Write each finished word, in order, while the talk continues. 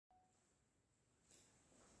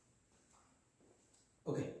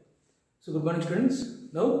Okay, so good morning students.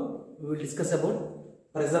 Now we will discuss about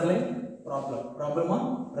pressure line problem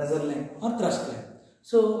on pressure line or thrust line.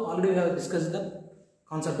 So already we have discussed the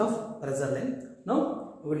concept of pressure line.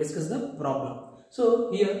 Now we will discuss the problem.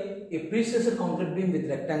 So here a prestressed concrete beam with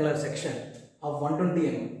rectangular section of 120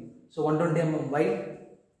 mm. So 120 mm wide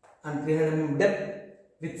and 300 mm depth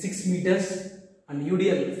with 6 meters and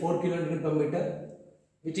UDL 4 kN per meter,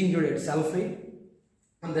 which included sulfide,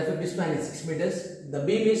 and the effective span is 6 meters. The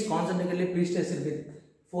beam is concentrically prestressed with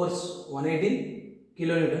force 180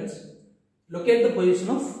 kilonewtons. Locate the position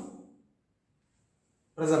of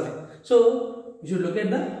pressure line. So you should look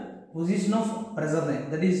at the position of pressure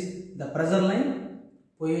line, that is the pressure line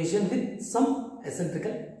position with some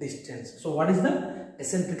eccentrical distance. So what is the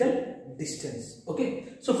eccentrical distance?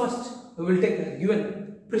 Okay, so first we will take a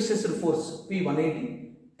given prestressed force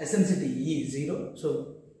P180, eccentricity E is 0.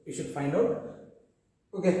 So you should find out.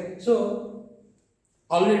 Okay, so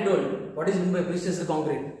already told what is meant by prestressed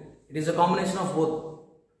concrete. It is a combination of both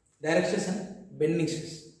direct stress and bending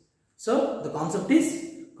stress. So the concept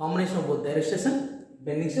is combination of both direct stress and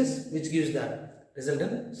bending stress, which gives the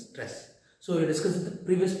resultant stress. So we discussed the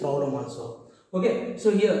previous problem also. Okay,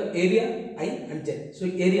 so here area I and Z. So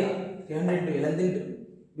area 300 into length into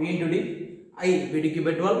B into D, I BTECH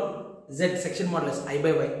by 12, Z section modulus I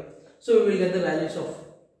by Y. So we will get the values of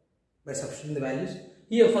by substituting the values.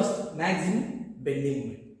 Here first maximum bending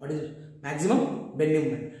moment. What is it? Maximum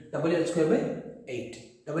bending moment. WL square by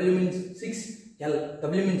 8. W means 6,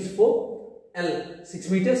 W means 4, L 6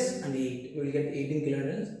 meters and 8. We will get 18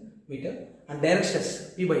 kilonewtons meter. And direct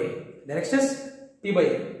stress P by A. Direct stress P by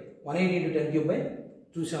A. 180 into 10 cube by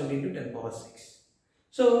 270 into 10 power 6.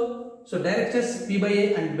 So direct stress P by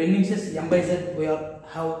A and bending stress M by Z we have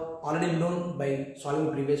already known by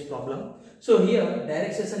solving previous problem. So here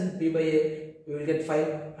direct stress and P by A we will get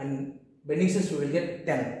 5 and bending stress we will get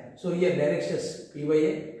 10. So here direct stress P by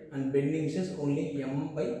A and bending stress only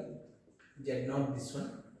M by Z, not this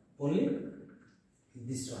one, only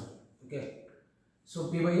this one. Okay,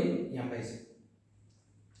 so P by A, M by Z.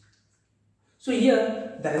 So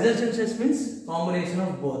here the resultant stress means combination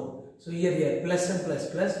of both. So here plus and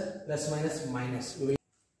plus minus minus. We will.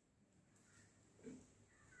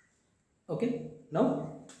 Okay,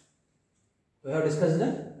 now we have discussed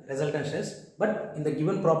the resultant stress, but in the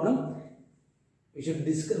given problem we should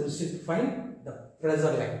find the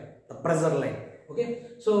pressure line. Okay,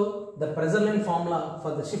 so the pressure line formula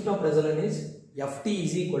for the shift of pressure line is Ft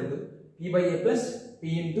is equal to P by A plus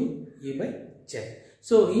P into A by Z.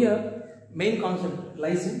 So here main concept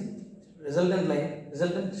lies in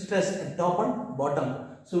resultant stress at top and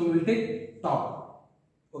bottom. So we will take top.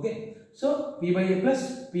 Okay, so P by A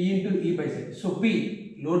plus P into E by Z. So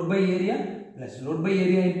P load by area plus load by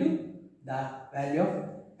area into the value of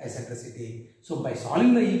eccentricity. So by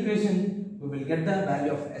solving the equation we will get the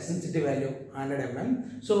value of eccentricity value 100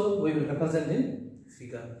 mm. So we will represent in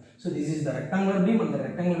figure. So this is the rectangular beam and the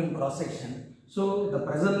rectangular beam cross section. So the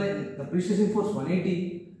pressure line, the prestressing force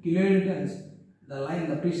 180 kilonewtons. The line,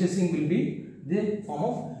 the prestressing will be the form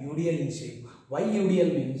of UDL in shape. Why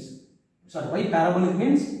UDL means, why parabolic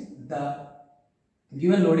means the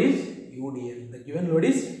given load is UDL. The given load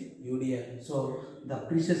is UDL. So the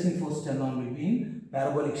prestressing force turned on will be in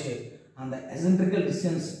parabolic shape and the eccentrical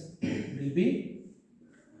distance will be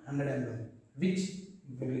 100 mm, which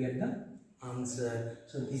we will get the answer.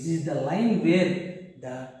 So this is the line where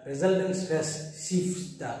the resultant stress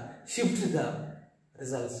shifts the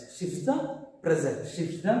pressure.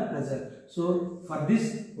 So for this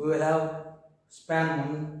we will have span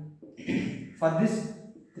 1. For this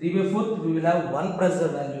 3 by 4 we will have 1 pressure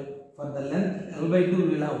value. For the length L by 2 we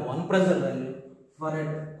will have 1 pressure value. For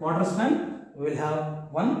a quarter span we will have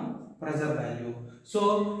 1 pressure value.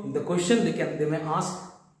 So in the question they may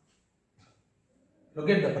ask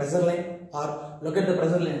locate the pressure line, or locate the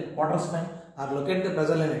pressure line at quarter span, or locate the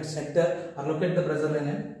pressure line at sector, or locate the pressure line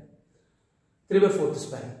at 3 by 4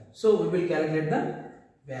 span. So we will calculate the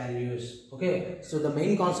values. Okay, so the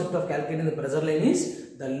main concept of calculating the pressure line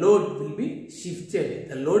is the load will be shifted.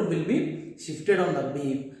 The load will be shifted on the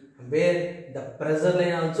beam, where the pressure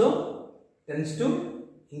line also tends to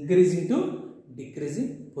increasing to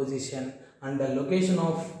decreasing position, and the location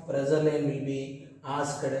of pressure line will be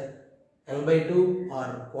asked L by 2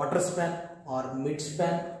 or quarter span or mid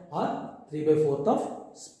span or 3 by 4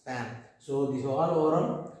 of span. So this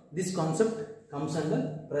overall this concept comes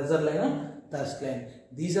under pressure line and thrust line.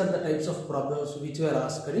 These are the types of problems which were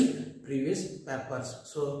asked in previous papers.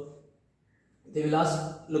 So they will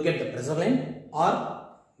ask look at the pressure line, or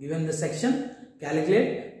given the section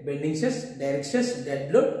calculate bending stress, direct stress,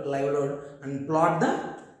 dead load, live load, and plot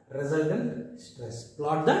the resultant stress.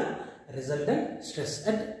 Plot the resultant stress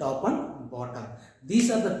at top and bottom.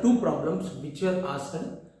 These are the two problems which were asked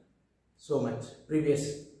so much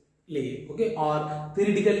previously, okay, or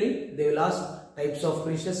theoretically they will ask types of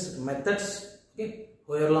precious methods, okay,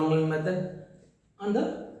 Hoyer-Long method and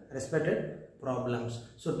the respected problems.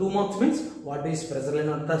 So 2 marks means what is pressure line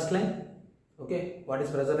or thrust line, okay, what is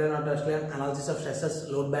pressure line or thrust line, analysis of stresses,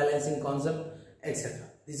 load balancing concept, etc.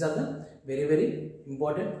 These are the very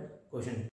important questions.